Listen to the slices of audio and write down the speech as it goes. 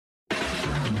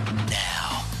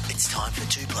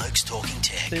Two Blokes Talking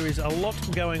Tech. There is a lot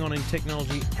going on in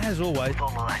technology, as always. All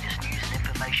the latest news and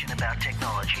information about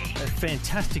technology. It's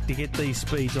fantastic to get these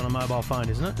speeds on a mobile phone,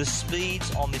 isn't it? The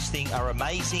speeds on this thing are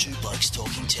amazing. Two Blokes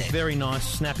Talking Tech. Very nice,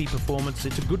 snappy performance.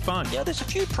 It's a good phone. Yeah, there's a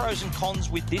few pros and cons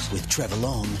with this. With Trevor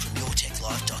Long from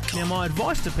YourTechLife.com. Now, my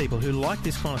advice to people who like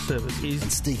this kind of service is...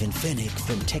 And Stephen Fennick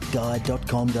from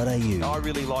TechGuide.com.au. I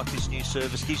really like this new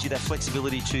service. Gives you that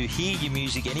flexibility to hear your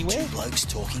music anywhere. Two Blokes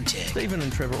Talking Tech. Stephen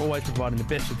and Trevor always providing the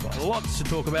best advice. Lots to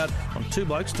talk about on Two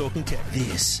Blokes Talking Tech.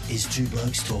 This is Two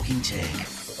Blokes Talking Tech.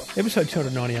 Episode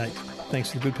 298.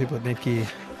 Thanks to the good people at Netgear.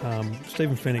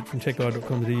 Stephen Fennick from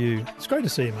TechGuide.com.au. It's great to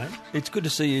see you, mate. It's good to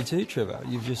see you too, Trevor.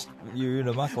 You're in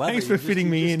a muck lap. Thanks for fitting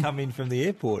me in. Come in from the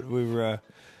airport. We were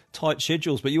tight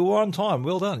schedules, but you were on time.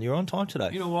 Well done. You're on time today.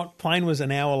 You know what? Plane was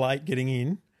an hour late getting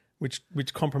in, which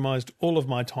compromised all of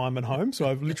my time at home. So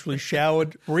I've literally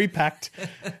showered, repacked.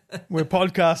 We're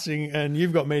podcasting, and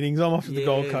you've got meetings. I'm off to the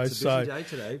Gold Coast, it's a busy day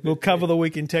today, we'll cover the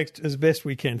week in text as best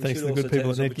we can. Thanks to the good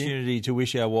people at Netgear. Netgear. Opportunity to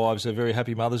wish our wives a very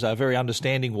happy Mother's Day, very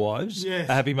understanding wives. Yes.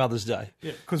 A happy Mother's Day.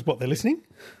 Yeah, because what, they're listening?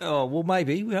 Oh well,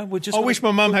 maybe we're just. I wish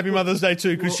my mum happy Mother's Day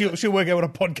too, because she'll work out what a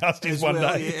podcast is one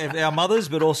day. Yeah, our mothers,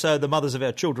 but also the mothers of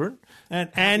our children,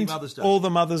 and Mother's Day. all the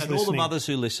mothers and listening. all the mothers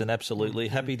who listen. Absolutely,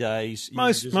 happy days. You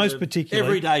Most deserve- particularly.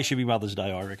 every day should be Mother's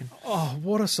Day, I reckon. Oh,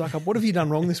 what a suck up! What have you done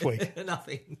wrong this week?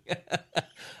 Nothing.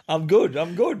 I'm good.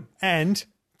 And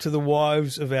to the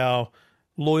wives of our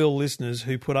loyal listeners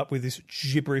who put up with this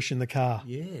gibberish in the car.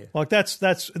 Yeah. Like they're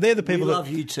the people We that love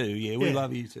you too. Yeah, we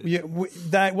love you too. Yeah,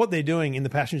 what they're doing in the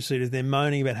passenger seat is they're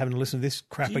moaning about having to listen to this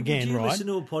crap again, would you right? listen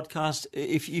to a podcast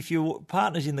if your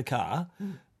partner's in the car?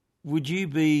 Would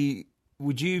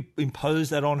you impose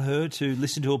that on her to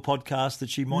listen to a podcast that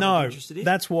she might not be interested in?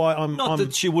 That's why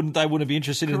that they wouldn't be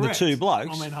interested in the two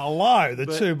blokes. I mean, hello, the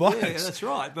two blokes. Yeah, that's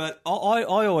right. But I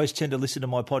always tend to listen to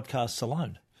my podcasts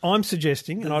alone. I'm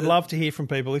suggesting, and I'd love to hear from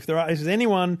people, if there's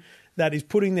anyone that is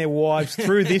putting their wives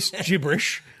through this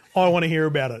gibberish, I want to hear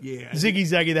about it. Yeah. Ziggy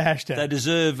Zaggy the hashtag.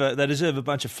 They deserve a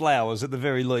bunch of flowers at the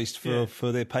very least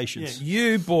for their patience.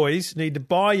 Yeah. You boys need to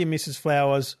buy your Mrs.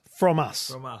 Flowers from us.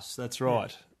 From us, that's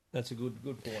right. That's a good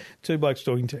point. Two Blokes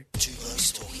Talking Tech. Two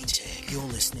Blokes Talking Tech. You're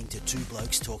listening to Two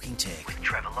Blokes Talking Tech. With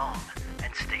Trevor Long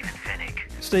and Stephen Fennick.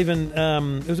 Stephen,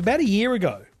 it was about a year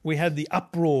ago we had the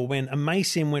uproar when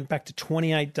Amaysim went back to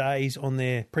 28 days on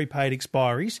their prepaid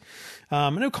expiries.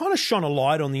 And it kind of shone a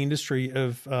light on the industry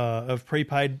of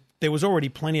prepaid. There was already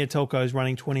plenty of telcos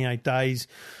running 28 days,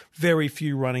 very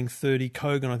few running 30.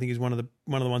 Kogan, I think, is one of the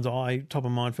ones top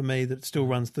of mind for me that still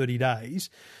runs 30 days.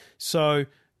 So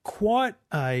quite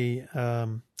a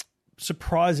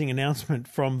surprising announcement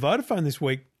from Vodafone this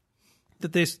week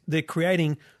that they're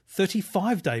creating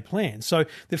 35-day plans. So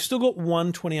they've still got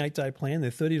one 28-day plan,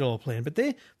 their $30 plan, but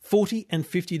their $40 and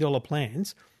 $50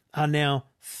 plans are now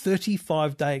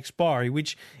 35-day expiry,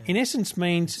 which in essence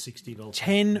means $60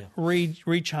 10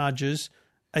 recharges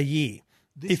a year.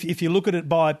 If you look at it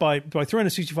by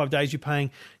 365 days, you're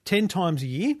paying 10 times a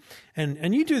year,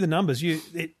 and you do the numbers.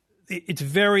 It's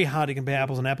very hard to compare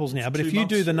apples and apples now, but if you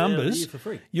do the numbers,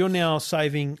 you're now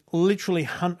saving literally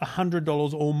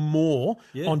 $100 or more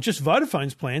on just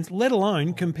Vodafone's plans, let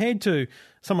alone compared to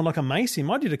someone like Amaysim.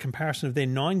 I did a comparison of their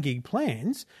 9 gig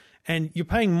plans, and you're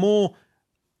paying more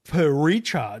per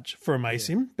recharge for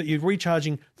Amaysim, but you're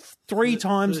recharging three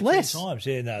times less. Times,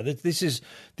 yeah. No, this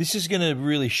is going to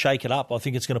really shake it up. I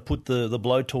think it's going to put the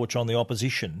blowtorch on the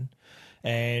opposition,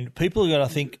 and people are going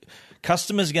to think.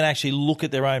 Customers are going to actually look at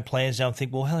their own plans now and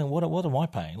think, well, Helen, what am I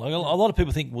paying? Like a lot of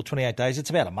people think, well, 28 days, it's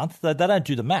about a month. They don't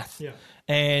do the math. Yeah.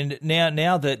 And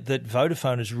now that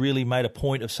Vodafone has really made a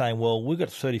point of saying, well, we've got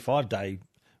 35-day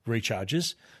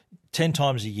recharges, 10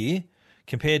 times a year,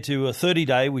 compared to a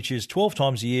 30-day, which is 12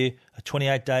 times a year, a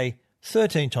 28-day,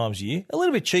 13 times a year. A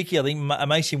little bit cheeky, I think.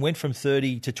 Amaysim went from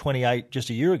 30 to 28 just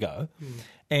a year ago.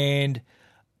 And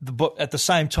but at the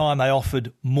same time, they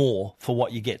offered more for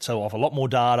what you get. So offer a lot more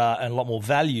data and a lot more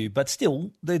value, but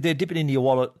still they're dipping into your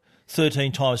wallet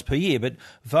 13 times per year. But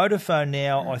Vodafone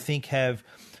now, I think, have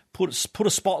put a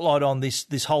spotlight on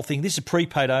this whole thing. This is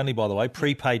prepaid only, by the way,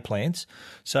 prepaid plans.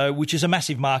 So which is a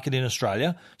massive market in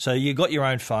Australia. So you've got your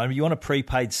own phone, you want a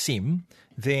prepaid SIM,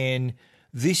 then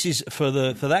this is for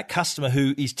that customer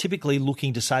who is typically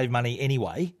looking to save money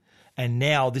anyway. And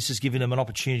now this has given them an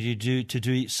opportunity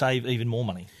to save even more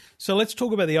money. So let's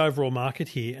talk about the overall market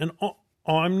here. And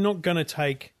I'm not going to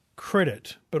take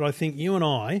credit, but I think you and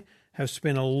I have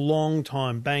spent a long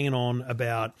time banging on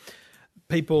about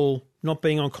people not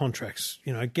being on contracts.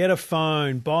 You know, get a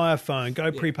phone, buy a phone, go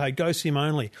prepaid, go SIM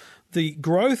only. The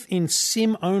growth in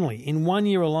SIM only in 1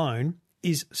 year alone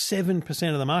is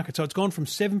 7% of the market. So it's gone from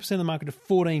 7% of the market to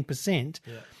 14%.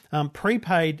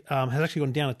 Prepaid has actually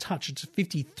gone down a touch. It's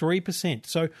 53%.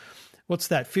 So what's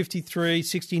that? 53,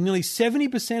 60, nearly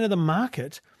 70% of the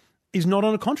market is not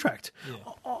on a contract.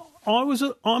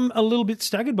 I'm a little bit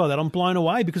staggered by that. I'm blown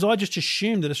away because I just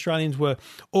assumed that Australians were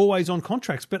always on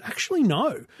contracts, but actually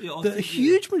no. The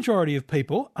huge majority of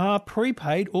people are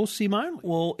prepaid or SIM only.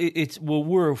 Well,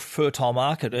 we're a fertile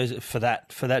market for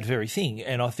that very thing,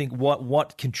 and I think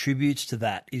what contributes to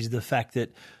that is the fact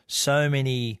that so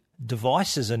many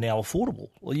devices are now affordable.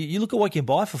 Well, you look at what you can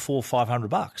buy for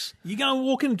 $400-500. You go and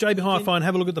walk into JB Hi-Fi and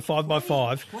have a look at the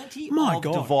 5x5. Plenty My of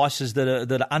God. devices that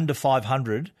are under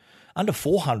 500. Under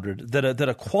 400 that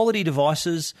are quality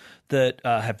devices that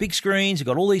have big screens, have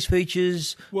got all these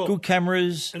features, good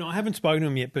cameras. And I haven't spoken to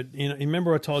him yet, but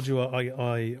remember I told you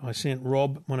I sent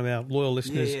Rob, one of our loyal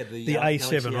listeners, the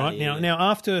A7, right? Now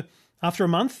after a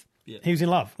month, he was in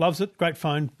love. Loves it, great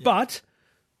phone, but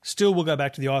still will go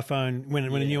back to the iPhone when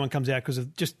a new one comes out because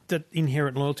of just that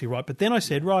inherent loyalty, right? But then I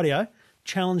said, rightio,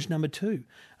 challenge number 2.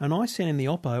 And I sent him the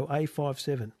Oppo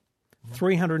A57,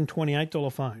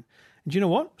 $328 phone. And do you know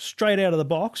what? Straight out of the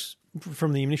box,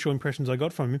 from the initial impressions I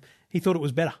got from him, he thought it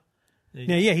was better.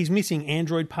 Now, he's missing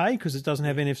Android Pay because it doesn't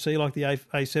have NFC like the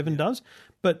A7 does,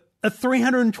 but a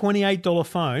 $328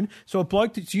 phone, so a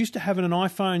bloke that's used to having an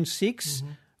iPhone 6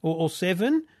 or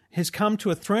 7 has come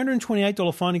to a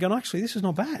 $328 phone and gone, actually, this is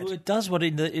not bad. Well, it does what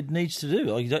it needs to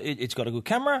do. It's got a good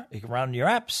camera, you can run your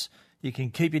apps, you can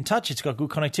keep in touch, it's got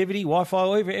good connectivity,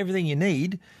 Wi-Fi, everything you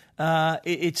need.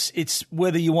 It's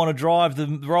whether you want to drive the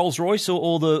Rolls Royce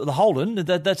or the Holden,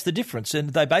 that's the difference.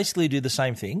 And they basically do the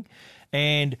same thing.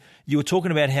 And you were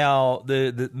talking about how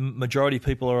the majority of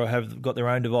people have got their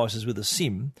own devices with a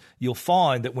SIM. You'll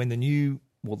find that when the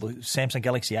Samsung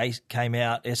Galaxy A came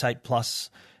out, S8 Plus,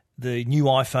 the new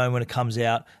iPhone when it comes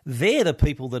out, they're the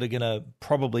people that are going to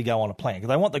probably go on a plan because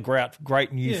they want the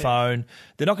great new phone.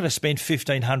 They're not going to spend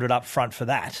 $1,500 up front for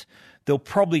that. They'll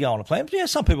probably go on a plan. But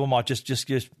some people might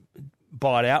just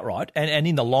buy it outright and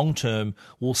in the long term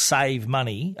will save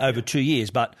money over 2 years.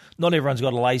 But not everyone's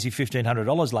got a lazy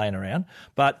 $1,500 laying around.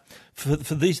 But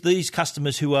for these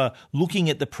customers who are looking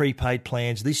at the prepaid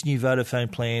plans, this new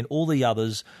Vodafone plan, all the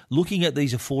others, looking at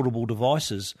these affordable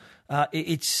devices,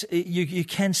 you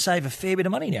can save a fair bit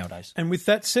of money nowadays. And with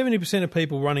that 70% of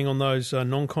people running on those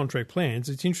non-contract plans,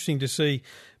 it's interesting to see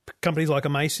companies like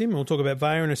Amaysim, and we'll talk about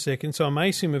Vaya in a second. So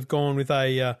Amaysim have gone with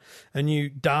a new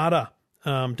data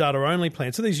only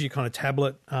plan. So these are your kind of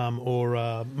tablet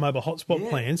or mobile hotspot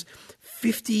plans,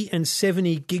 50 and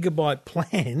 70 gigabyte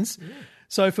plans. Yeah.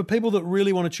 So for people that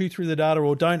really want to chew through the data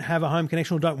or don't have a home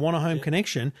connection or don't want a home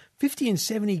connection, 50 and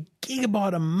 70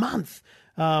 gigabyte a month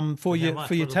for your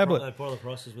tablet. What are the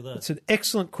prices with that? It's an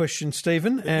excellent question,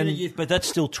 Stephen. But that's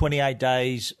still 28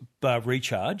 days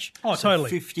recharge. Oh, so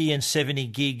totally. 50 and 70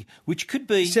 gig, which could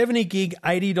be 70 gig,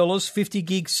 $80, 50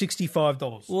 gig,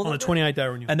 $65 on a 28-day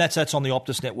renewal. And that's on the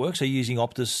Optus network, so you're using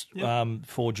Optus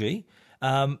 4G.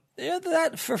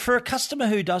 That for a customer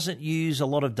who doesn't use a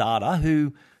lot of data,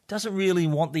 who doesn't really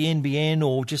want the NBN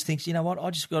or just thinks, you know what,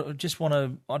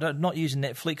 not using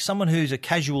Netflix. Someone who's a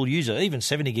casual user, even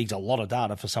 70 gigs, a lot of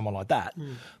data for someone like that.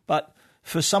 But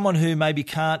for someone who maybe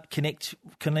can't connect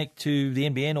to the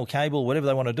NBN or cable, whatever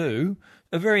they want to do,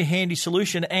 a very handy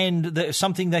solution and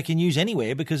something they can use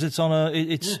anywhere because it's on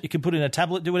you can put it in a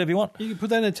tablet, do whatever you want. You can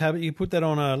put that in a tablet. You can put that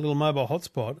on a little mobile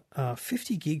hotspot.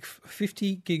 50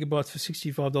 gigabytes for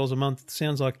 $65 a month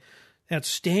sounds like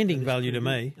outstanding value to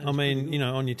me. I mean,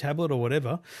 on your tablet or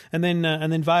whatever, and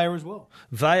then Vaya as well.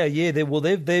 Vaya, yeah,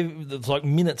 it's like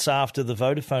minutes after the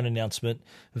Vodafone announcement,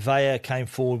 Vaya came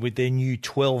forward with their new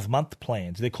 12-month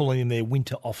plans. They're calling them their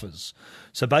winter offers.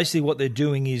 So basically, what they're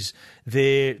doing is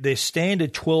their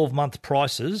standard 12-month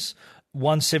prices.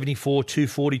 174,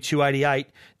 240, 288,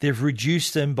 they've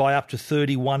reduced them by up to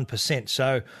 31%.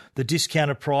 So the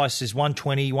discounted price is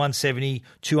 120, 170,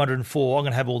 204. I'm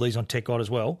going to have all these on Tech Guide as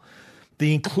well.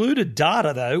 The included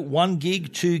data, though, 1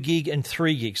 gig, 2 gig, and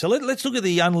 3 gig. So let's look at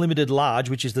the unlimited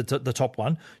large, which is the top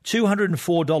one.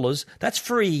 $204. That's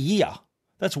for a year.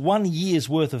 That's 1 year's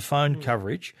worth of phone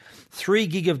coverage. 3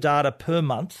 gig of data per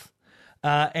month.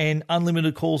 And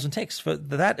unlimited calls and texts. For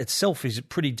that itself is a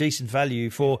pretty decent value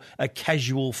for a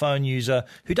casual phone user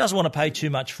who doesn't want to pay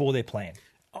too much for their plan.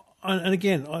 And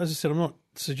again, as I said, I'm not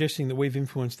suggesting that we've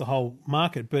influenced the whole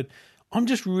market, but I'm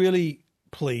just really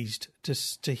pleased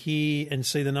to hear and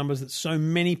see the numbers that so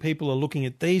many people are looking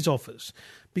at these offers,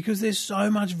 because there's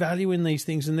so much value in these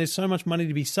things and there's so much money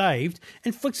to be saved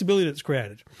and flexibility that's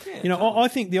created. I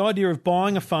think the idea of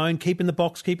buying a phone, keeping the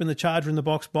box, keeping the charger in the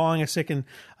box, buying a second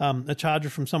a charger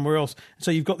from somewhere else,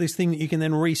 so you've got this thing that you can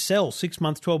then resell 6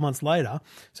 months, 12 months later.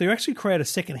 So you actually create a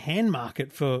second-hand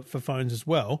market for phones as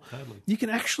well. Totally. You can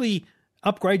actually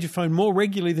upgrade your phone more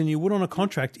regularly than you would on a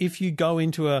contract if you go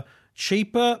into a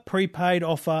cheaper prepaid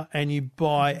offer and you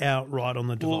buy outright on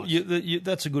the device. Well,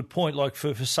 that's a good point. Like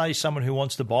for say someone who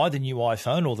wants to buy the new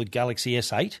iPhone or the Galaxy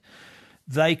S8,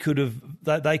 they could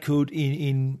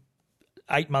in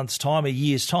 8 months' time, a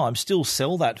year's time, still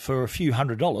sell that for a few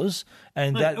 $100s.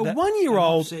 And a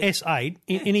 1-year-old S8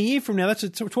 in a year from now, that's a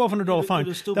 $1,200 phone.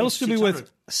 That'll still be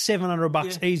worth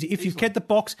 $700 easy. If you've kept the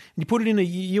box and you put it in a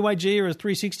UAG or a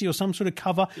 360 or some sort of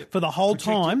cover for the whole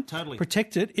time,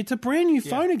 protect it, it's a brand new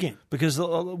phone again. Because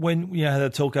when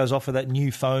the telcos offer that new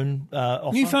phone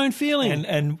offer, new phone feeling,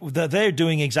 and they're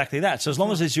doing exactly that. So as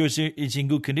long as it's in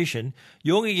good condition,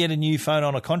 you're going to get a new phone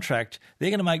on a contract. They're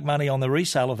going to make money on the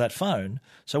resale of that phone.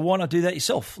 So why not do that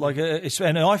yourself? And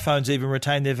iPhones even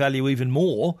retain their value even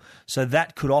more, so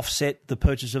that could offset the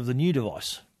purchase of the new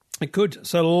device. It could.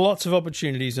 So lots of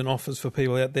opportunities and offers for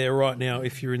people out there right now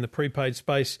if you're in the prepaid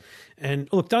space. And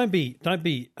look, don't be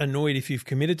annoyed if you've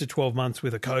committed to 12 months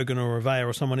with a Kogan or a Avaya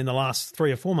or someone in the last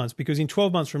 3 or 4 months, because in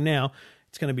 12 months from now,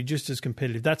 it's going to be just as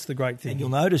competitive. That's the great thing. And you'll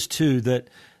notice too that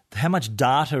how much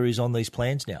data is on these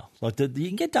plans now. Like you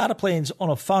can get data plans on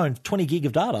a phone, 20 gig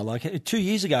of data. Like 2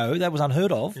 years ago, that was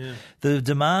unheard of. Yeah. The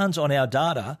demands on our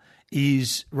data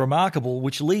is remarkable,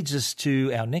 which leads us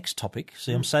to our next topic.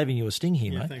 See, I'm saving you a sting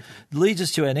here, mate. Thank you. Leads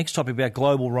us to our next topic about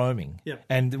global roaming. Yep.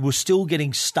 And we're still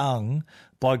getting stung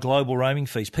by global roaming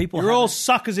fees. You're all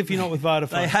suckers if you're not with Vodafone.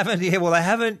 They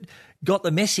haven't got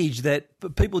the message that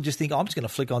people just think, I'm just going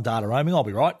to flick on data roaming, I'll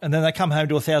be right. And then they come home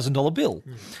to $1,000 bill.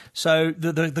 Mm. So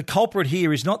the culprit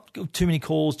here is not too many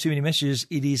calls, too many messages,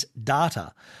 it is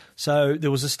data. So there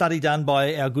was a study done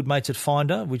by our good mates at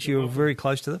Finder, which you're very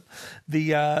close to them.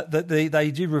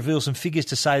 They did reveal some figures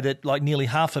to say that like nearly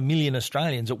 500,000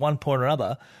 Australians at one point or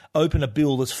another open a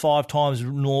bill that's 5 times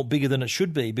more bigger than it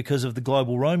should be because of the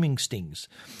global roaming stings.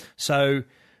 So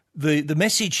the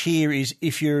message here is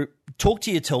if you talk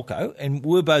to your telco, and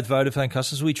we're both Vodafone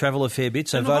customers, we travel a fair bit.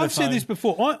 So Vodafone, I've said this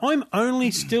before, I'm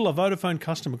only still a Vodafone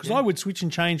customer because I would switch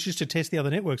and change just to test the other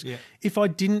networks if I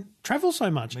didn't travel so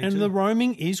much. Me and too. The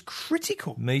roaming is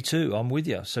critical. Me too, I'm with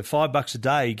you. So $5 a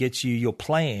day gets you your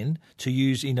plan to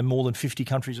use in more than 50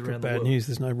 countries around the world. Bad news,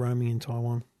 there's no roaming in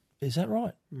Taiwan. Is that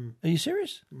right? Are you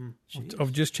serious?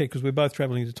 I've just checked because we're both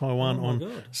travelling to Taiwan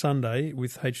on Sunday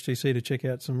with HTC to check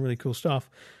out some really cool stuff.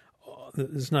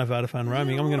 There's no Vodafone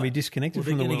roaming. I'm going to be disconnected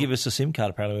from the world. They're going to give us a SIM card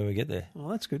apparently when we get there. Oh,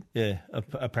 that's good. Yeah,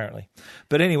 apparently.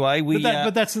 But anyway,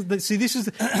 this is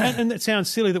and it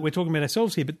sounds silly that we're talking about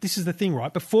ourselves here, but this is the thing,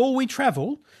 right? Before we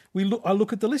travel, I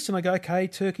look at the list and I go, okay,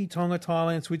 Turkey, Tonga,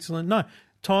 Thailand, Switzerland. No.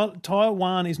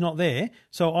 Taiwan is not there,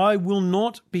 so I will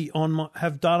not be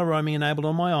have data roaming enabled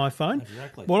on my iPhone.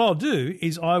 Exactly. What I'll do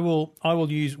is I will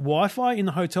use Wi-Fi in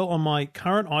the hotel on my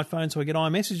current iPhone, so I get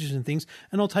iMessages and things,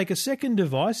 and I'll take a second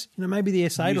device, maybe the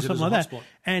S8 or something like that,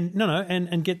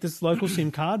 and get this local SIM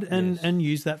card and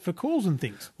use that for calls and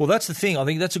things. Well, that's the thing. I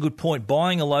think that's a good point.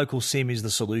 Buying a local SIM is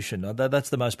the solution. That's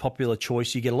the most popular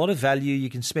choice. You get a lot of value. You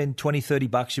can spend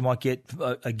 $20-$30. You might get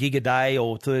a gig a day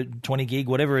or 20 gig,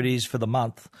 whatever it is for the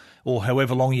month, or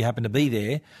however long you happen to be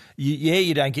there.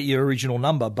 You don't get your original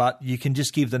number, but you can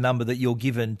just give the number that you're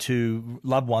given to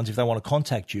loved ones if they want to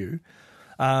contact you.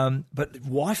 But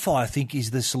Wi-Fi, I think,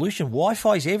 is the solution.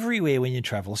 Wi-Fi is everywhere when you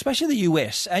travel, especially the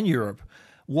US and Europe.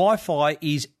 Wi-Fi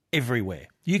is everywhere.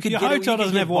 If your hotel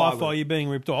doesn't have Wi-Fi, you're being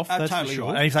ripped off. That's totally for sure.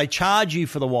 Right. And if they charge you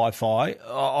for the Wi-Fi,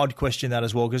 I'd question that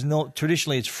as well, because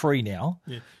traditionally it's free now.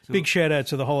 Yeah. Big shout out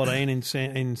to the Holiday Inn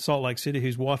in Salt Lake City,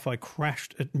 whose Wi-Fi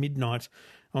crashed at midnight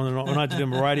when I had to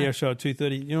do a radio show at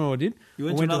 2:30. You know what I did? You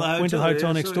went to the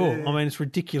hotel next door. Yeah. I mean, it's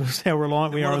ridiculous how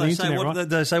reliant we are on the internet, right?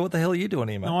 They say, what the hell are you doing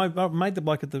here, mate? No, I made the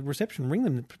bloke at the reception ring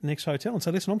them the next hotel and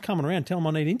say, listen, I'm coming around. Tell them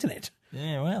I need internet.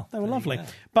 Yeah, well. They were lovely.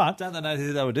 But don't they know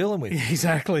who they were dealing with?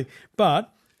 Exactly.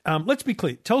 But let's be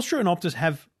clear. Telstra and Optus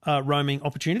have roaming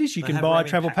opportunities. You can buy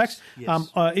travel packs. Yes.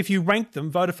 If you rank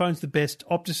them, Vodafone's the best,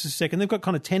 Optus is second. They've got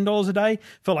kind of $10 a day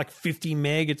for like 50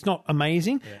 meg. It's not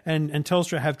amazing. Yeah. And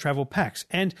Telstra have travel packs.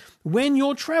 And when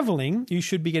you're traveling, you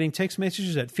should be getting text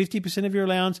messages at 50% of your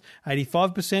allowance,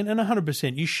 85% and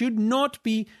 100%. You should not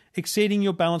be exceeding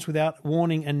your balance without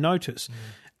warning and notice.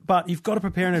 But you've got to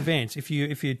prepare in advance. If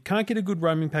you can't get a good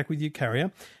roaming pack with your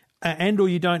carrier, and or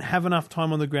you don't have enough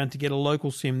time on the ground to get a local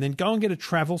SIM, then go and get a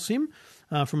travel SIM.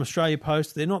 from Australia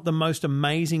Post. They're not the most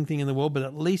amazing thing in the world, but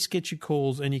at least get your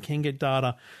calls and you can get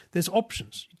data. There's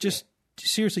options. Just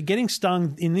seriously, getting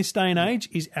stung in this day and age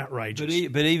is outrageous.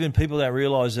 But even people don't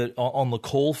realise that on the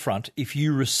call front, if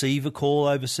you receive a call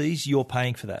overseas, you're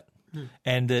paying for that.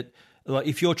 And that like,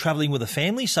 if you're travelling with a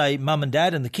family, say mum and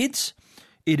dad and the kids,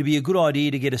 it'd be a good idea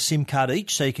to get a SIM card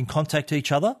each so you can contact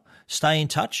each other, stay in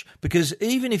touch. Because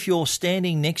even if you're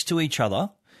standing next to each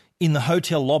other in the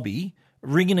hotel lobby,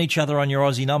 ringing each other on your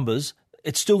Aussie numbers,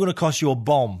 it's still going to cost you a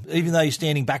bomb. Even though you're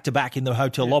standing back to back in the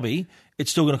hotel lobby, it's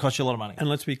still going to cost you a lot of money. And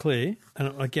let's be clear,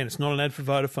 and again, it's not an ad for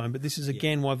Vodafone, but this is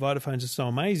again why Vodafones are so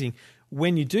amazing.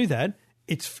 When you do that,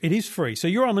 it is free. So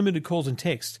your unlimited calls and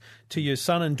texts to your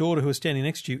son and daughter who are standing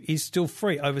next to you is still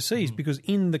free overseas because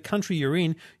in the country you're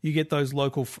in, you get those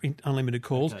local unlimited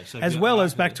calls as well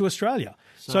as back to Australia.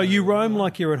 So you roam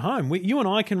like you're at home. You and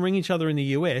I can ring each other in the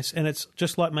US and it's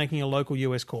just like making a local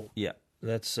US call. Yeah.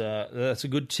 That's a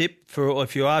good tip for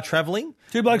if you are travelling.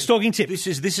 Two Blokes Talking tip. This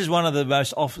is one of the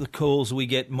most off the calls we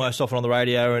get most often on the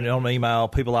radio and on email.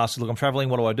 People ask, "Look, I'm travelling.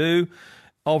 What do I do?"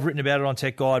 I've written about it on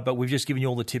Tech Guide, but we've just given you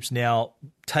all the tips now.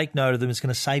 Take note of them. It's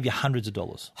going to save you hundreds of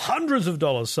dollars. Hundreds of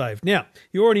dollars saved. Now,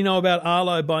 you already know about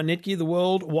Arlo by Netgear, the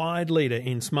worldwide leader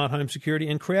in smart home security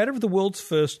and creator of the world's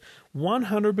first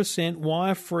 100%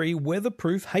 wire-free,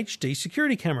 weatherproof HD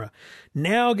security camera.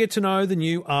 Now get to know the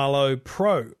new Arlo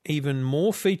Pro. Even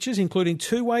more features, including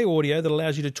two-way audio that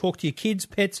allows you to talk to your kids,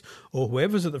 pets, or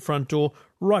whoever's at the front door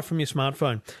right from your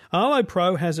smartphone. Arlo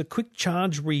Pro has a quick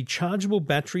charge, rechargeable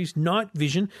batteries, night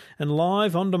vision, and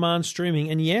live on-demand streaming.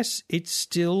 And yes, it's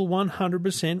still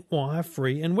 100%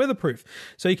 wire-free and weatherproof.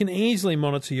 So you can easily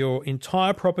monitor your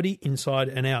entire property inside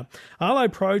and out. Arlo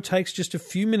Pro takes just a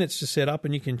few minutes to set up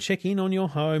and you can check in on your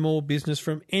home or business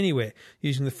from anywhere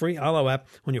using the free Arlo app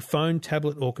on your phone,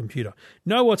 tablet or computer.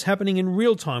 Know what's happening in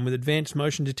real time with advanced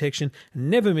motion detection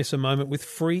and never miss a moment with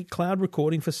free cloud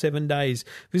recording for 7 days.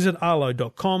 Visit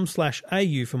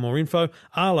arlo.com/au for more info.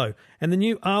 Arlo and the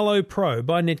new Arlo Pro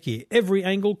by Netgear. Every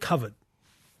angle covered.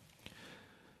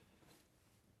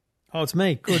 Oh, it's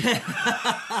me. Good.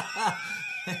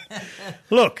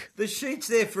 Look. The sheet's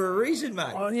there for a reason,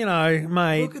 mate. Oh, you know,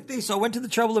 mate. Look at this. I went to the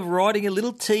trouble of writing a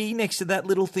little T next to that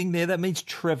little thing there. That means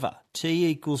Trevor. T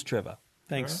equals Trevor.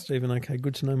 Thanks, Stephen. Okay,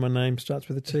 good to know my name starts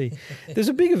with a T. There's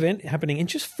a big event happening in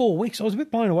just 4 weeks. I was a bit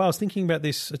blown away. I was thinking about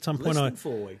this at some point. Less than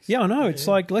 4 weeks. Yeah, I know. It's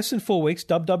like less than 4 weeks.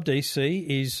 WWDC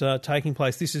is taking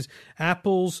place. This is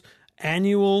Apple's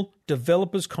annual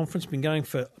developers conference. Been going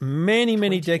for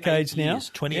many decades now.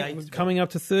 28. Coming up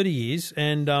to 30 years.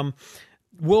 And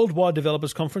Worldwide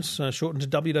Developers Conference, shortened to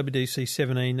WWDC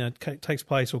 17, takes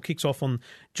place or kicks off on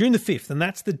June the 5th. And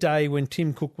that's the day when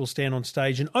Tim Cook will stand on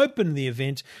stage and open the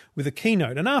event with a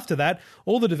keynote. And after that,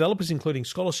 all the developers, including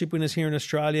scholarship winners here in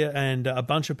Australia and a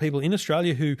bunch of people in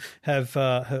Australia who have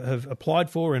applied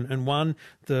for and won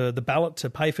the ballot to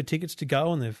pay for tickets to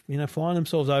go, and they've flying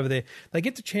themselves over there, they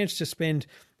get the chance to spend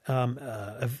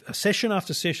a session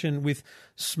after session with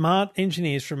smart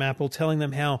engineers from Apple telling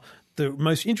them how the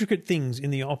most intricate things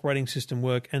in the operating system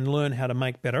work and learn how to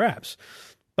make better apps.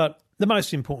 But the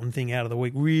most important thing out of the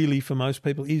week, really, for most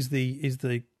people, is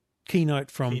the keynote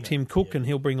from Tim Cook, and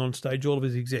he'll bring on stage all of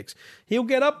his execs. He'll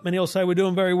get up and he'll say, we're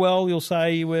doing very well. He'll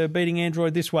say, we're beating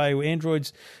Android this way.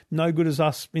 Android's no good as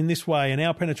us in this way. And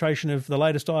our penetration of the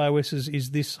latest iOS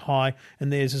is this high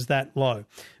and theirs is that low.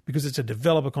 Because it's a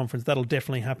developer conference, that'll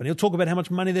definitely happen. He'll talk about how much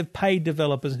money they've paid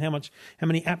developers and how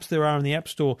many apps there are in the App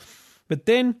Store. But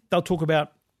then they'll talk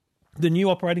about the new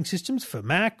operating systems for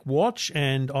Mac, Watch,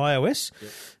 and iOS.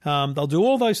 Yep. They'll do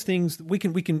all those things. We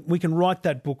can write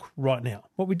that book right now.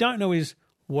 What we don't know is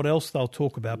what else they'll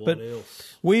talk about. But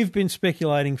we've been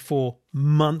speculating for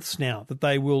months now that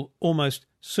they will almost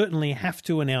certainly have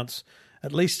to announce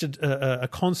at least a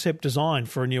concept design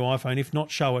for a new iPhone, if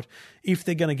not show it, if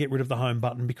they're going to get rid of the home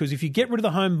button. Because if you get rid of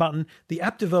the home button, the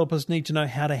app developers need to know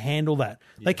how to handle that.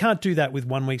 Yeah. They can't do that with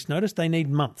 1 week's notice. They need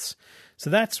months. So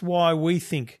that's why we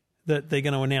think that they're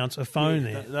going to announce a phone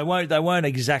there. They won't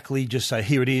exactly just say,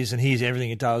 here it is and here's everything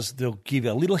it does. They'll give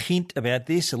a little hint about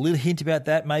this, a little hint about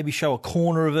that, maybe show a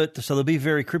corner of it. So they'll be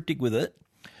very cryptic with it.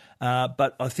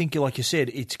 But I think, like you said,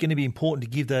 it's going to be important to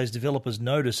give those developers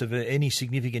notice of any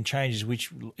significant changes,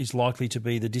 which is likely to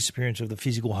be the disappearance of the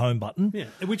physical home button. Yeah,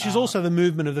 which is also the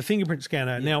movement of the fingerprint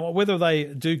scanner. Yeah. Now, whether they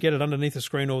do get it underneath the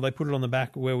screen or they put it on the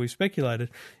back where we speculated,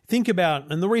 think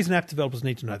about, and the reason app developers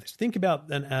need to know this, think about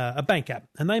a bank app,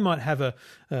 and they might have a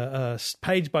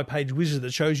page-by-page wizard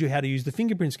that shows you how to use the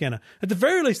fingerprint scanner. At the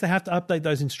very least, they have to update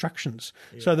those instructions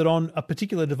so that on a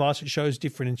particular device it shows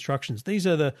different instructions. These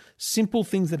are the simple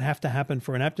things that happen have to happen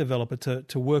for an app developer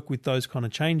to work with those kind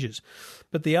of changes.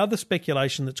 But the other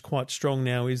speculation that's quite strong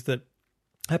now is that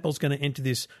Apple's going to enter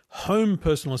this home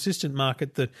personal assistant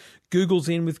market that Google's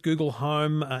in with Google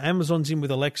Home, Amazon's in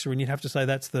with Alexa, and you'd have to say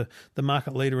that's the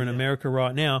market leader in America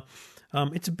right now.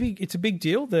 It's a big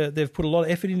deal. They've put a lot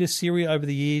of effort into Siri over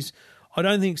the years. I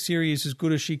don't think Siri is as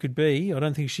good as she could be. I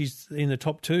don't think she's in the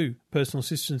top 2 personal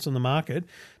assistants on the market.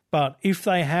 But if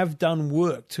they have done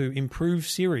work to improve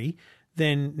Siri,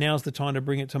 then now's the time to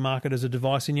bring it to market as a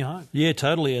device in your home. Yeah,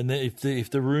 totally. And if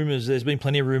the rumours, there's been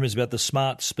plenty of rumours about the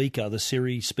smart speaker, the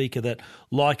Siri speaker that,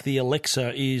 like the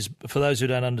Alexa is, for those who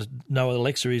don't know what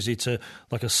Alexa is, it's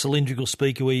like a cylindrical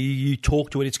speaker where you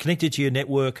talk to it. It's connected to your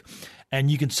network. And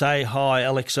you can say, "Hi,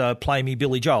 Alexa, play me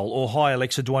Billy Joel," or "Hi,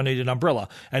 Alexa, do I need an umbrella?"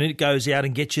 And it goes out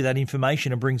and gets you that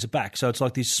information and brings it back. So it's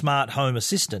like this smart home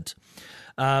assistant.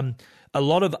 A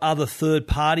lot of other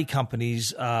third-party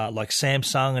companies like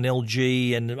Samsung and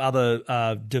LG and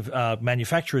other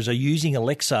manufacturers are using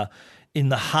Alexa in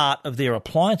the heart of their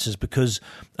appliances because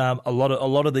a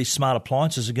lot of these smart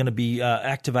appliances are going to be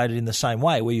activated in the same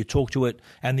way, where you talk to it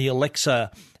and the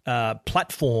Alexa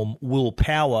platform will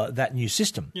power that new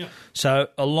system. Yeah. So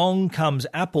along comes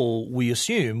Apple, we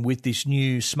assume, with this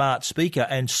new smart speaker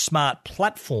and smart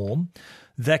platform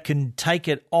that can take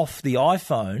it off the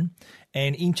iPhone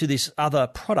and into this other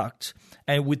product,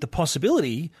 and with the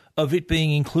possibility of it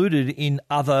being included in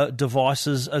other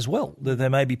devices as well. There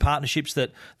may be partnerships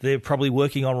that they're probably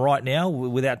working on right now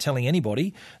without telling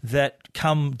anybody that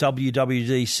come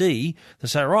WWDC, they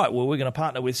say, right, well, we're going to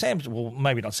partner with Samsung, well,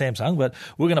 maybe not Samsung, but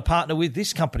we're going to partner with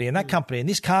this company and that company and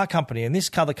this car company and this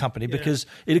other company because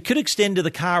it could extend to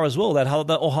the car as well,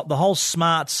 the whole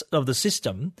smarts of the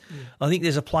system. I think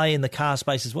there's a play in the car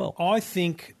space as well. I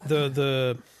think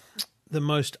the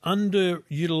most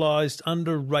underutilized,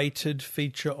 underrated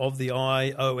feature of the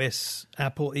iOS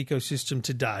Apple ecosystem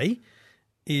today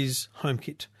is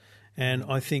HomeKit. And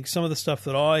I think some of the stuff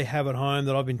that I have at home,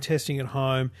 that I've been testing at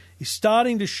home, is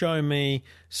starting to show me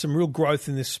some real growth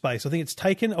in this space. I think it's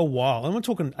taken a while, and we're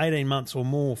talking 18 months or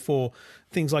more, for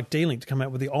things like D-Link to come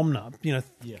out with the Omna.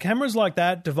 Cameras like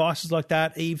that, devices like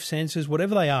that, Eve sensors,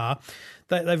 whatever they are,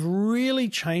 they've really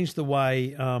changed the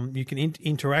way you can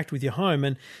interact with your home.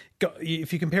 And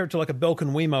if you compare it to like a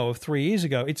Belkin Wemo of 3 years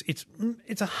ago, it's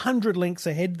 100 lengths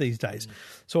ahead these days.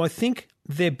 So I think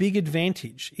their big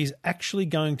advantage is actually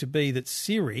going to be that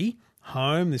Siri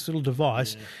Home, this little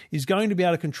device, is going to be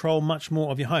able to control much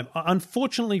more of your home.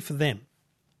 Unfortunately for them,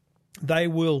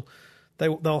 they'll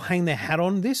hang their hat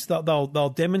on this.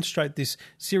 They'll demonstrate this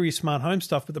Siri smart home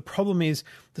stuff, but the problem is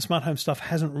the smart home stuff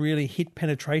hasn't really hit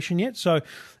penetration yet. So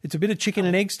it's a bit of chicken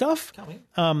and egg stuff.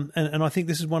 And I think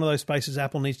this is one of those spaces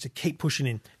Apple needs to keep pushing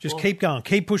in. Keep going,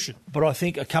 keep pushing. But I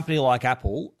think a company like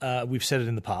Apple, we've said it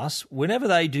in the past, whenever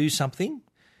they do something,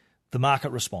 the market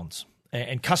responds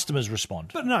and customers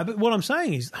respond. But what I'm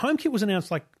saying is HomeKit was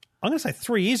announced I'm going to say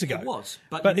 3 years ago. It was.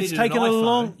 But it's taken a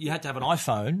long... You had to have an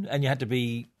iPhone and you had to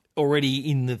be already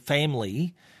in the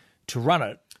family to run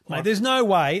it. Mate, there's no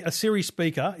way a Siri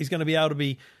speaker is going to be able to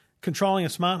be controlling a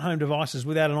smart home devices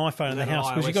without an iPhone in the house,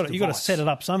 because you've got to set it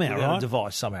up somehow, right? A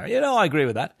device somehow. I agree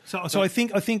with that. So I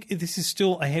think this is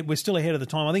still ahead. We're still ahead of the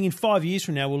time. I think in 5 years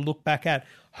from now we'll look back at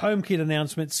HomeKit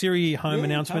announcement, Siri Home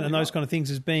announcement, and those kind of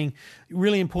things as being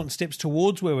really important steps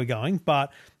towards where we're going.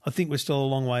 But I think we're still a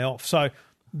long way off. So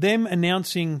them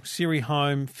announcing Siri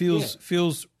Home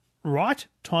feels right,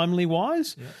 timely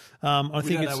wise. I think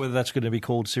we don't know whether that's going to be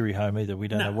called Siri Home either. We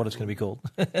don't know what it's going to be called.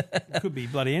 It could be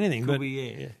bloody anything. Could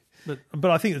be. But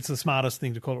I think it's the smartest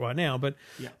thing to call it right now. But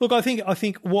look, I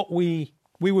think what we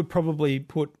would probably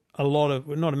put a lot of,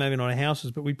 maybe not our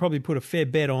houses, but we'd probably put a fair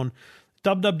bet on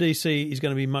WWDC is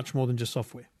going to be much more than just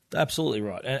software. Absolutely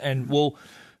right. And well,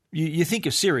 you think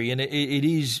of Siri, and it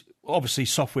is obviously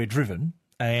software driven.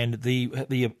 And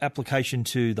the application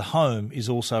to the home is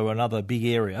also another big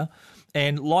area.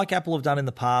 And like Apple have done in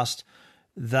the past,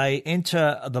 they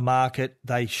enter the market,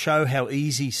 they show how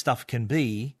easy stuff can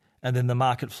be, and then the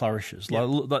market flourishes.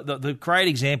 Yep. The great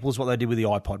example is what they did with the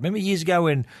iPod. Remember years ago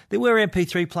when there were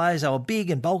MP3 players, they were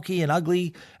big and bulky and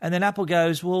ugly, and then Apple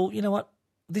goes, well, you know what,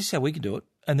 this is how we can do it.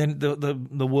 And then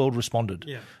the world responded.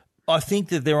 Yeah. I think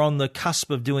that they're on the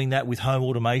cusp of doing that with home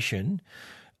automation,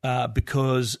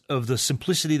 because of the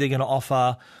simplicity they're going to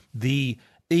offer, the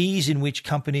ease in which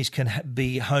companies can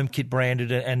be HomeKit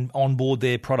branded and onboard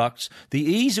their products, the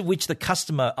ease at which the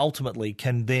customer ultimately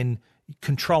can then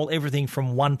control everything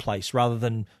from one place rather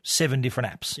than 7 different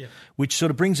apps, which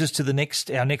sort of brings us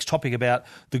to our next topic about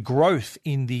the growth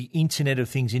in the Internet of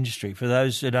Things industry. For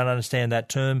those who don't understand that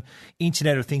term,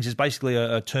 Internet of Things is basically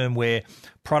a term where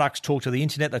products talk to the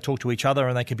internet, they talk to each other,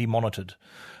 and they can be monitored.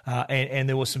 And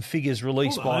there were some figures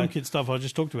released All the by HomeKit stuff I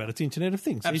just talked about. It's Internet of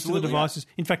Things. Each of Absolutely, the devices.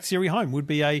 In fact, Siri Home would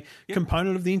be a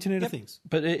component of the Internet of Things.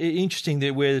 But interesting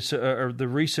that where the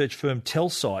research firm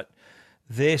Telsight,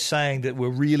 they're saying that we're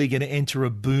really going to enter a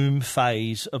boom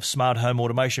phase of smart home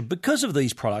automation because of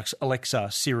these products, Alexa,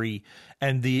 Siri,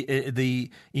 and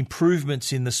the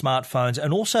improvements in the smartphones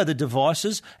and also the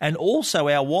devices and also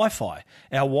our Wi-Fi.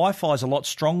 Our Wi-Fi is a lot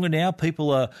stronger now.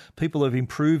 People have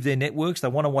improved their networks. They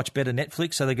want to watch better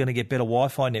Netflix, so they're going to get better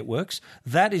Wi-Fi networks.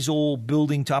 That is all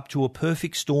building up to a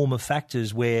perfect storm of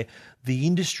factors where the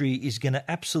industry is going to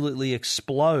absolutely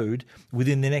explode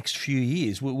within the next few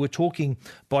years. We're talking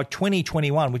by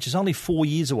 2021, which is only 4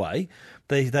 years away.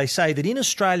 They say that in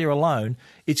Australia alone,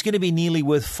 it's going to be nearly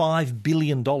worth $5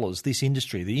 billion, this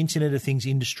industry, the Internet of Things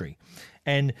industry.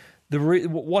 And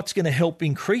what's going to help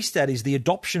increase that is the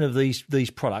adoption of these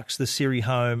products, the Siri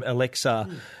Home, Alexa,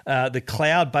 the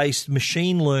cloud-based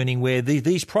machine learning, where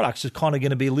these products are kind of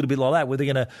going to be a little bit like that, where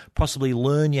they're going to possibly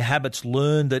learn your habits,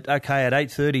 learn that, okay, at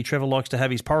 8:30 Trevor likes to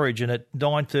have his porridge and at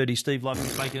 9:30 Steve likes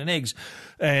his bacon and eggs.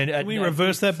 And Can we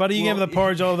reverse that, buddy? You gave the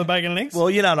porridge over the bacon and eggs? Well,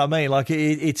 you know what I mean. Like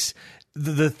it's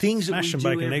the things that Smash we some do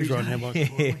bacon and eggs every right now,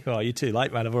 day. Mike. Oh, you're too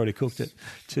late, mate. I've already cooked it.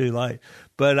 Too late.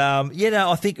 But,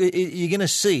 I think you're going to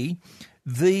see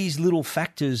these little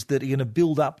factors that are going to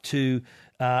build up to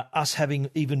us having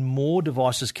even more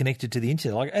devices connected to the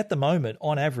internet. Like at the moment,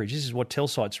 on average, this is what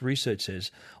Telsight's research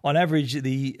says, on average,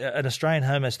 an Australian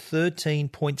home has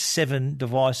 13.7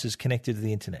 devices connected to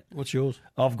the internet. What's yours?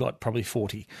 I've got probably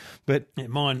 40. But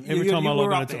mine, every time I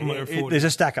log on, it's at 40. There's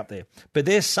a stack up there. But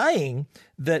they're saying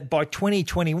that by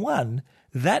 2021,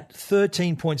 that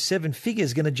 13.7 figure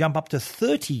is going to jump up to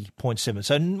 30.7,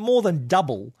 so more than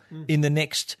double in the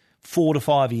next 4 to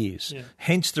 5 years. Yeah.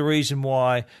 Hence the reason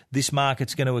why this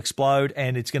market's going to explode,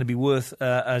 and it's going to be worth,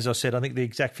 as I said, I think the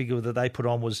exact figure that they put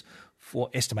on was,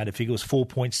 estimated figure was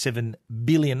 4.7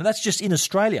 billion. And that's just in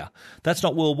Australia. That's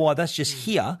not worldwide. That's just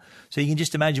here. So you can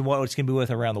just imagine what it's going to be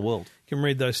worth around the world. You can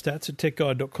read those stats at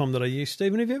techguide.com.au.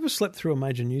 Stephen, have you ever slept through a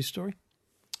major news story?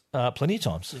 Plenty of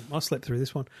times. I slept through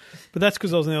this one. But that's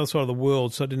because I was on the other side of the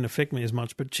world, so it didn't affect me as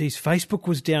much. But, geez, Facebook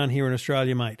was down here in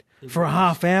Australia, mate, for a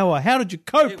half hour. How did you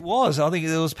cope? It was. I think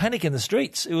there was panic in the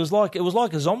streets. It was like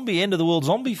a zombie, end of the world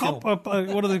zombie film. What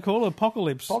do they call it?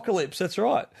 Apocalypse. Apocalypse, that's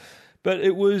right. But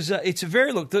it was. It's a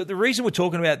very look. The reason we're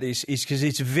talking about this is because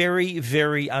it's very,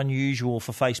 very unusual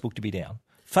for Facebook to be down.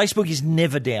 Facebook is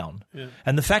never down. Yeah.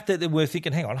 And the fact that we're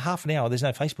thinking, hang on, half an hour, there's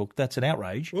no Facebook, that's an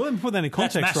outrage. Well, let me put that in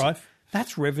context, right?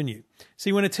 That's revenue.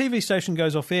 See, when a TV station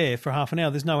goes off air for half an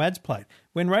hour, there's no ads played.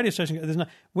 When radio station,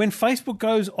 when Facebook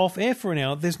goes off air for an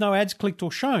hour, there's no ads clicked or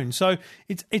shown. So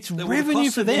it's revenue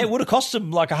for them. It would have cost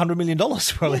them like $100 million,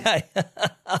 probably.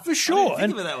 For sure.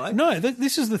 Think of it that way. No,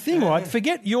 this is the thing, right?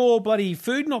 Forget your bloody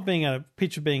food not being a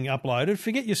picture being uploaded.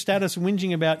 Forget your status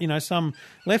whinging about some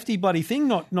lefty bloody thing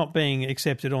not being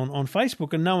accepted on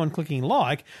Facebook and no one clicking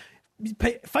like.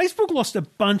 Facebook lost a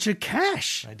bunch of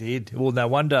cash. They did. Well, no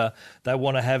wonder they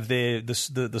want to have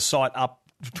the site up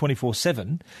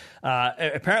 24/7.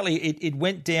 Apparently, it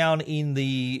went down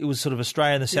it was sort of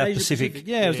Australia and the South Pacific.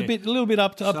 Yeah, it was a little bit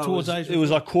up towards Asia. It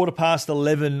was like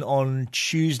 11:15 on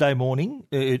Tuesday morning.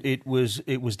 It was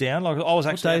down. Like I was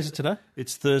actually. What day is it today?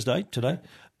 It's Thursday today.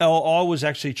 I was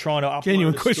actually trying to upload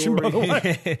genuine question, by the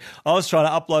way. I was trying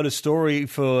to upload a story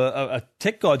for a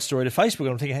Tech Guide story to Facebook, and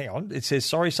I'm thinking, hang on, it says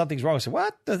sorry, something's wrong. I said,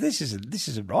 what? This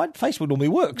isn't right. Facebook normally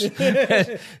works.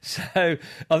 So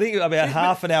I think about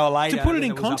half an hour later. To put it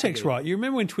in context, right? You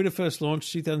remember when Twitter first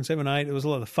launched 2007-8? It was a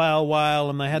lot of the fail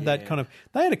whale, and they had that kind of.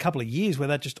 They had a couple of years where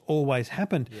that just always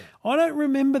happened. Yeah. I don't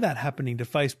remember that happening to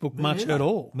Facebook much at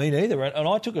all. Me neither. And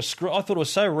I took I thought it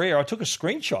was so rare. I took a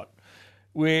screenshot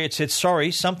where it said, sorry,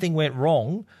 something went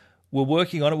wrong. We're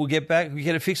working on it. We'll get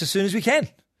it fixed as soon as we can.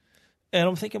 And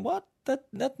I'm thinking, what?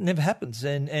 That never happens.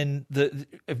 And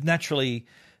naturally,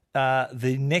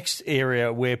 the next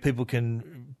area where people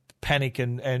can panic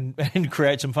and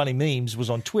create some funny memes was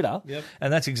on Twitter. Yep.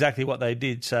 And that's exactly what they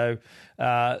did. So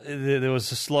there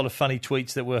was a lot of funny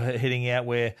tweets that were heading out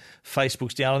where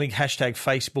Facebook's down. I think hashtag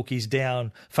Facebook is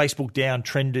down. Facebook down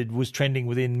was trending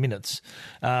within minutes.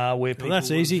 Where people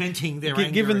that's easy. Were venting their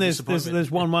anger. Given there's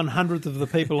 1/100th of the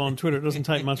people on Twitter, it doesn't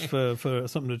take much for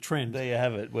something to trend. There you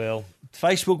have it. Well,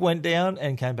 Facebook went down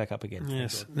and came back up again.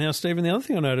 Yes. Now, Stephen, the other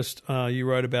thing I noticed you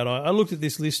wrote about, I looked at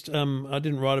this list. I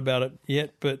didn't write about it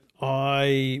yet, but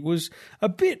I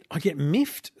get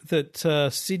miffed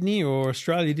that Sydney or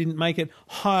Australia didn't make it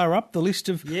higher up the list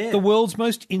of the world's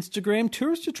most Instagram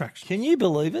tourist attractions. Can you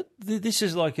believe it? This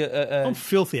is like I'm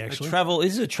filthy, actually.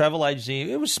 This is a travel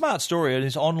agency. It was a smart story.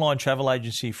 This online travel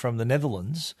agency from the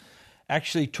Netherlands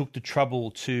actually took the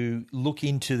trouble to look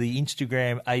into the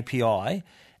Instagram API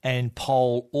and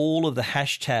poll all of the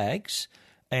hashtags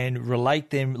and link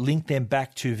them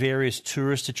back to various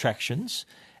tourist attractions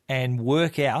and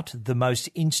work out the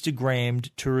most Instagrammed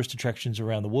tourist attractions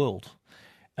around the world.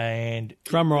 And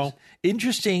drum roll.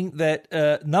 Interesting that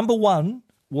number one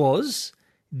was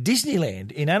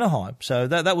Disneyland in Anaheim. So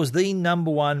that was the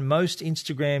number one most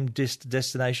Instagrammed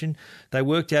destination. They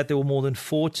worked out there were more than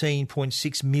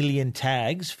 14.6 million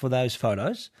tags for those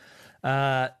photos.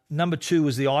 Number two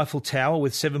was the Eiffel Tower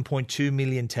with 7.2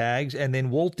 million tags. And then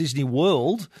Walt Disney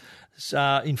World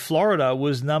in Florida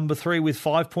was number three with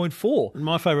 5.4.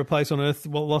 My favourite place on earth,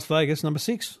 Las Vegas, number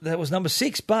 6. That was number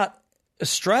 6. But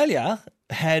Australia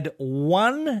had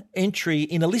one entry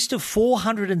in a list of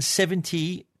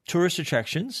 470 tourist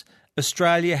attractions.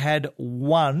 Australia had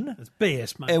one. That's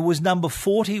BS, mate. It was number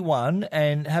 41,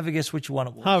 and have a guess which one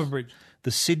it was. Harbour Bridge.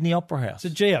 The Sydney Opera House.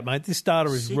 It's a G up, mate. This data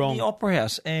is wrong. Sydney Opera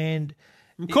House, and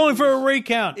I'm calling for a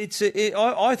recount.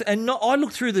 I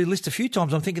looked through the list a few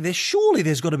times. I'm thinking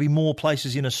there's got to be more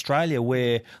places in Australia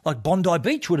where, like Bondi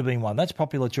Beach would have been one. That's a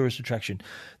popular tourist attraction.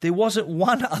 There wasn't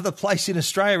one other place in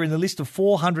Australia in the list of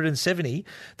 470.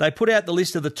 They put out the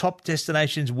list of the top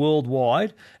destinations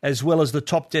worldwide as well as the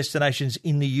top destinations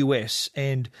in the US.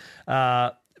 And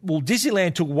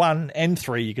Disneyland took 1 and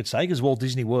 3, you could say, because Walt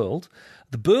Disney World.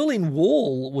 The Berlin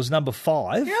Wall was number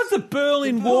 5. How's the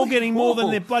Berlin Wall getting more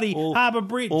than the bloody Harbour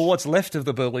Bridge? Or what's left of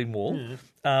the Berlin Wall.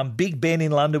 Big Ben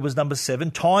in London was number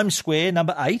 7. Times Square,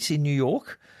 number 8 in New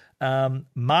York.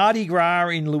 Mardi Gras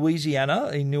in Louisiana,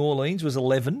 in New Orleans, was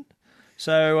 11.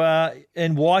 So,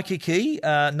 and Waikiki,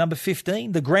 number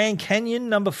 15. The Grand Canyon,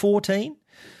 number 14.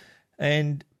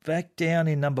 And back down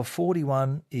in number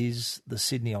 41 is the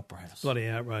Sydney Opera House. Bloody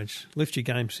outrage. Lift your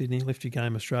game, Sydney. Lift your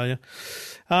game, Australia.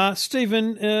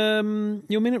 Stephen,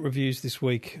 your minute reviews this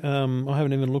week. I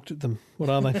haven't even looked at them. What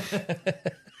are they?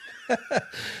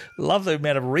 Love the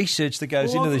amount of research that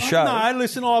goes into the show. No,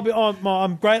 listen,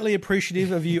 I'm greatly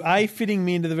appreciative of you, A, fitting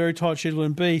me into the very tight schedule,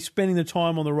 and B, spending the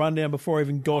time on the rundown before I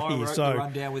even got here. I wrote the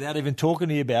rundown without even talking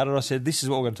to you about it. I said, this is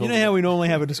what we're going to talk about. You know how we normally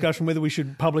have a discussion whether we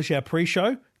should publish our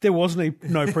pre-show? There wasn't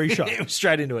no pre-show. It was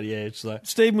straight into it, yeah. It's like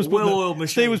Steve was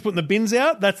putting the bins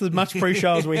out. That's as much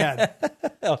pre-show as we had.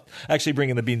 Actually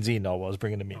bringing the bins in, I was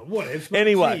bringing them in. Whatever.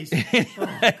 Anyway,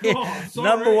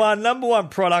 number one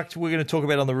product we're going to talk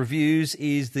about on the reviews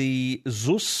is the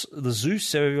Zeus,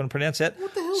 however you want to pronounce that.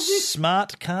 What the hell is it?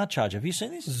 Smart car charger. Have you seen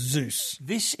this? Zeus.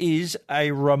 This is a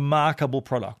remarkable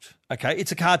product. Okay,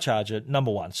 it's a car charger,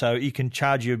 number one. So you can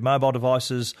charge your mobile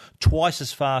devices twice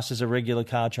as fast as a regular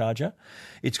car charger.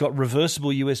 It's got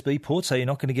reversible USB ports, so you're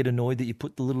not going to get annoyed that you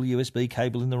put the little USB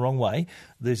cable in the wrong way.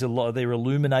 There's a lot of they're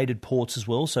illuminated ports as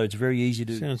well, so it's very easy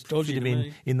to Sounds dodgy fit to them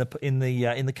me.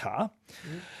 in the car.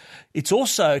 Yeah. It's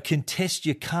also can test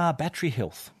your car battery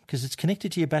health because it's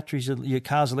connected to your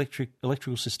car's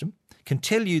electrical system. Can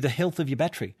tell you the health of your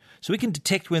battery. So we can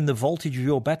detect when the voltage of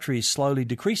your battery is slowly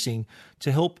decreasing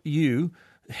to help you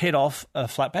head off a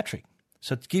flat battery.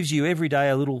 So it gives you every day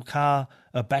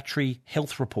a battery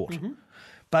health report. Mm-hmm.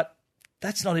 But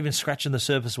that's not even scratching the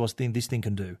surface of what this thing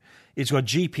can do. It's got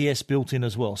GPS built in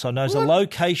as well. So it knows the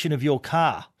location of your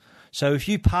car. So if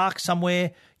you park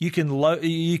somewhere, you can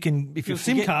if you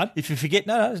SIM card. If you forget,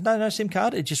 no SIM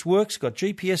card. It just works. It's got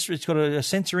GPS. It's got a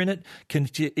sensor in it.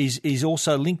 Is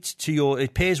also linked to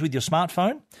it pairs with your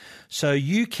smartphone, so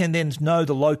you can then know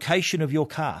the location of your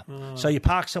car. So you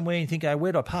park somewhere and you think,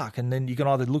 where do I park? And then you can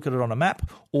either look at it on a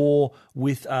map or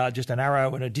with just an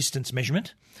arrow and a distance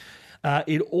measurement.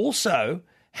 It also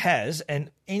has,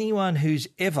 and anyone who's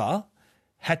ever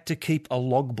had to keep a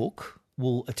logbook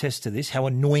will attest to this, how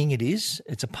annoying it is.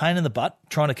 It's a pain in the butt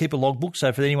trying to keep a logbook.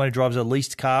 So for anyone who drives a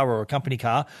leased car or a company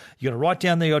car, you got to write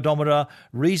down the odometer,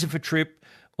 reason for trip,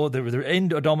 or the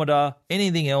end odometer,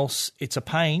 anything else. It's a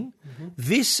pain. Mm-hmm.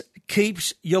 This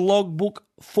keeps your logbook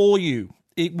for you.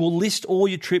 It will list all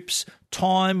your trips,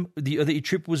 time that your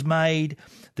trip was made,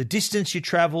 the distance you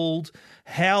travelled,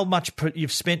 how much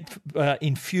you've spent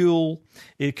in fuel.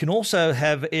 It can also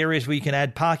have areas where you can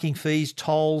add parking fees,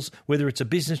 tolls, whether it's a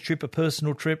business trip, a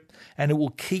personal trip, and it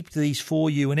will keep these for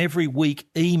you and every week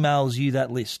emails you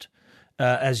that list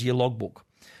as your logbook.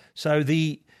 So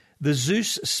the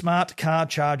Zeus Smart Car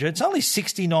Charger, it's only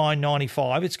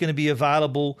 $69.95. It's going to be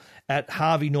available at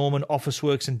Harvey Norman,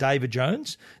 Officeworks and David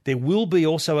Jones. There will be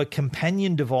also a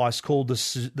companion device called the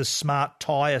Smart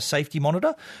Tyre Safety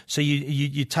Monitor. So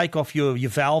you take off your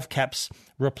valve caps,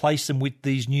 replace them with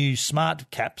these new smart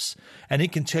caps, and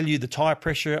it can tell you the tyre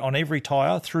pressure on every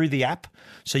tyre through the app.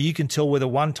 So you can tell whether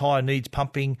one tyre needs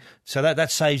pumping. So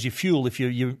that saves you fuel. If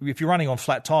you're running on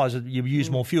flat tyres, you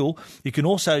use more fuel. You can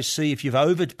also see if you've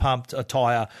over-pumped a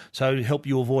tyre, so to help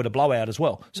you avoid a blowout as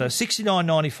well. So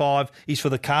 $69.95 is for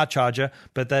the car charger,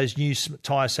 but those new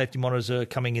tyre safety monitors are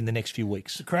coming in the next few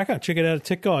weeks. Cracker. Check it out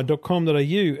at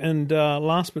techguide.com.au. And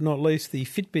last but not least, the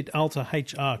Fitbit Ultra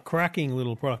HR. Cracking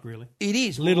little product, really. It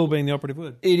is. Little being the operative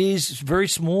word. It is very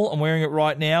small. I'm wearing it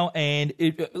right now, and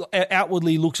it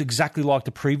outwardly looks exactly like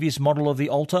the previous model of the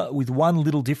Ultra, with one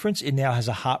little difference. It now has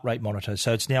a heart rate monitor.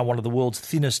 So it's now one of the world's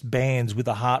thinnest bands with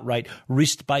a heart rate,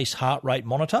 wrist-based heart rate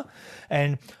monitor.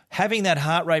 And having that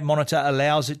heart rate monitor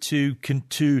allows it to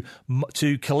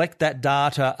collect that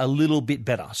data a little bit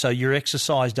better. So your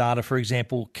exercise data, for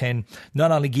example, can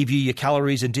not only give you your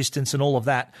calories and distance and all of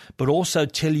that, but also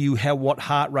tell you what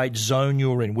heart rate zone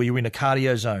you're in, where you're in a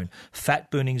cardio zone,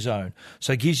 fat burning zone.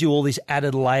 So it gives you all this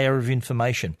added layer of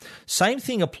information. Same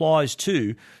thing applies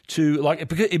to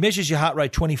because it measures your heart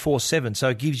rate 24/7. So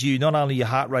it gives you not only your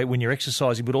heart rate when you're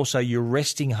exercising, but also your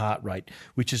resting heart rate,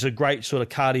 which is a great sort of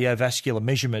cardiovascular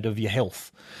measurement of your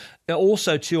health.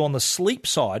 Also, too, on the sleep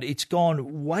side, it's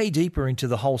gone way deeper into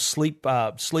the whole sleep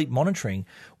monitoring,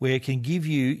 where it can give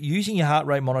you, using your heart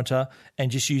rate monitor and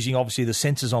just using obviously the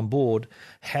sensors on board,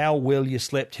 how well you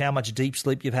slept, how much deep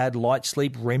sleep you've had, light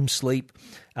sleep, REM sleep.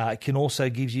 It can also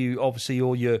give you obviously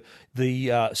all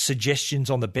the suggestions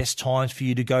on the best times for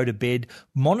you to go to bed.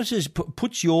 Monitors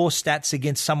puts your stats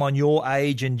against someone your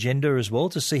age and gender as well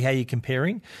to see how you're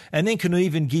comparing, and then can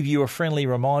even give you a friendly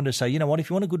reminder. Say, you know what, if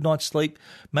you want a good night's sleep,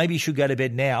 maybe you should go to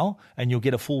bed now, and you'll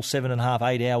get a full 7.5,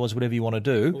 8 hours, whatever you want to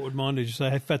do. What would mine do? You say,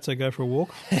 hey, Fatso, go for a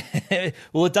walk?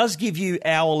 Well, it does give you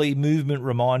hourly movement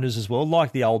reminders as well,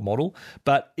 like the old model.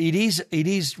 But it is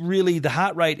really, the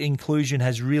heart rate inclusion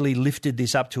has really lifted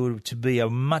this up to be a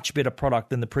much better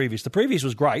product than the previous. The previous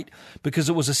was great because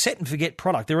it was a set and forget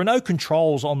product. There are no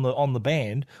controls on the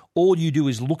band. All you do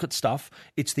is look at stuff.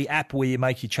 It's the app where you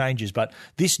make your changes. But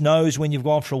this knows when you've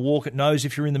gone for a walk. It knows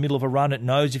if you're in the middle of a run. It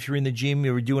knows if you're in the gym,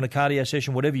 you're doing a cardio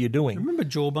session, whatever you're doing. Remember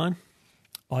Jawbone?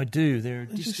 I do. They're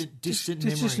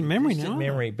distant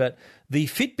memory. But the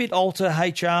Fitbit Ultra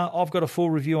HR, I've got a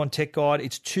full review on Tech Guide.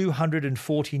 It's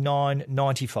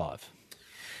 $249.95.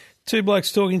 Two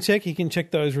Blokes Talking Tech. You can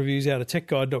check those reviews out at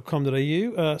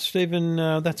techguide.com.au. Stephen,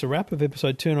 that's a wrap of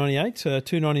episode 298.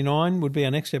 299 would be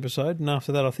our next episode, and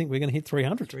after that I think we're going to hit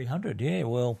 300. 300, yeah.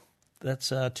 Well, that's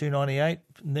 298.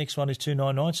 Next one is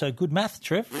 299. So good math,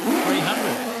 Trev.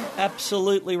 300.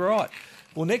 Absolutely right.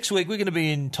 Well, next week we're going to be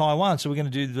in Taiwan, so we're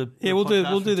going to do we'll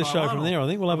do the show from there. I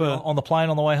think we'll have on the plane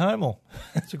on the way home. Or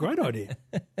it's a great idea.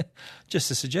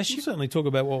 Just a suggestion. We'll certainly talk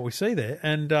about what we see there,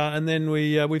 and then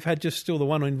we've had just still the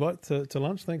one invite to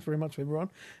lunch. Thanks very much, everyone,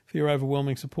 for your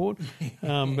overwhelming support.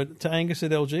 But to Angus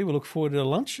at LG, we look forward to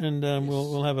lunch, and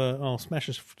we'll have I'll smash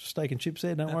a steak and chips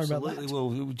there. Don't worry about that.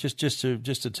 Well, just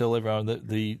to tell everyone that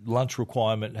the lunch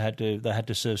requirement they had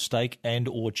to serve steak and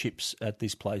or chips at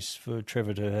this place for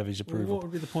Trevor to have his approval. What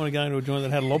would be the point of going to a joint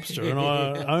that had lobster and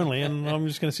I'm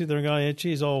just going to sit there and go, yeah,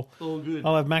 cheers, I'll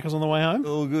have Macca's on the way home?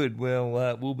 All good.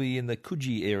 Well, we'll be in the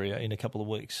Coogee area in a couple of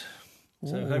weeks.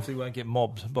 So hopefully we won't get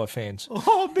mobbed by fans.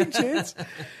 Oh, big chance.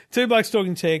 Two Blokes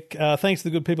Talking Tech. Thanks to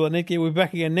the good people at Netgear. We'll be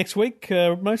back again next week,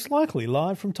 most likely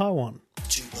live from Taiwan.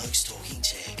 Two Blokes Talking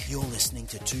Tech. You're listening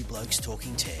to Two Blokes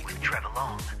Talking Tech with Trevor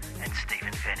Long and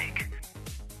Stephen Fennick.